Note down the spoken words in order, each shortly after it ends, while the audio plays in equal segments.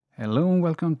Hello and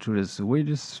welcome to the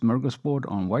Swedish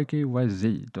Smorgasbord on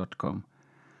YKYZ.com.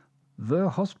 The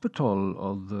hospital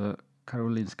of the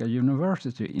Karolinska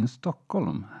University in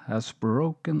Stockholm has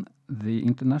broken the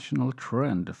international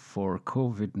trend for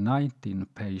COVID-19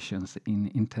 patients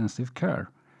in intensive care.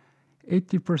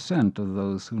 80% of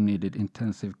those who needed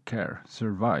intensive care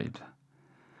survived.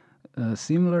 A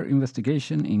similar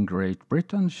investigation in Great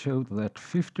Britain showed that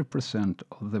 50%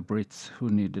 of the Brits who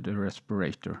needed a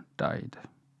respirator died.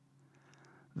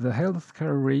 The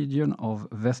healthcare region of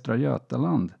Västra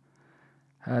Götaland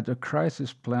had a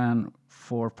crisis plan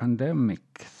for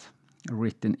pandemics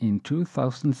written in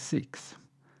 2006.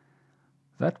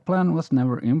 That plan was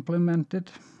never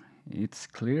implemented. It's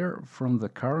clear from the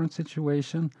current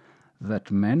situation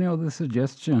that many of the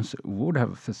suggestions would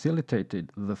have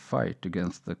facilitated the fight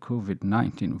against the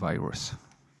COVID-19 virus.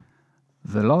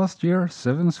 The last year,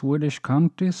 7 Swedish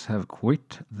counties have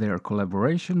quit their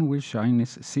collaboration with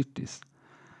Chinese cities.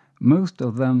 Most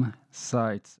of them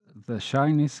cite the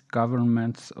Chinese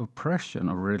government's oppression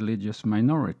of religious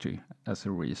minority as a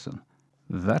reason.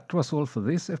 That was all for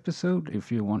this episode.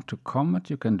 If you want to comment,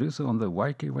 you can do so on the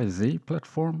YKYZ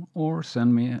platform or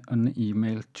send me an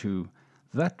email to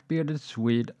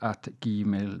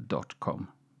thatbeardedswede@gmail.com.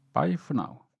 Bye for now.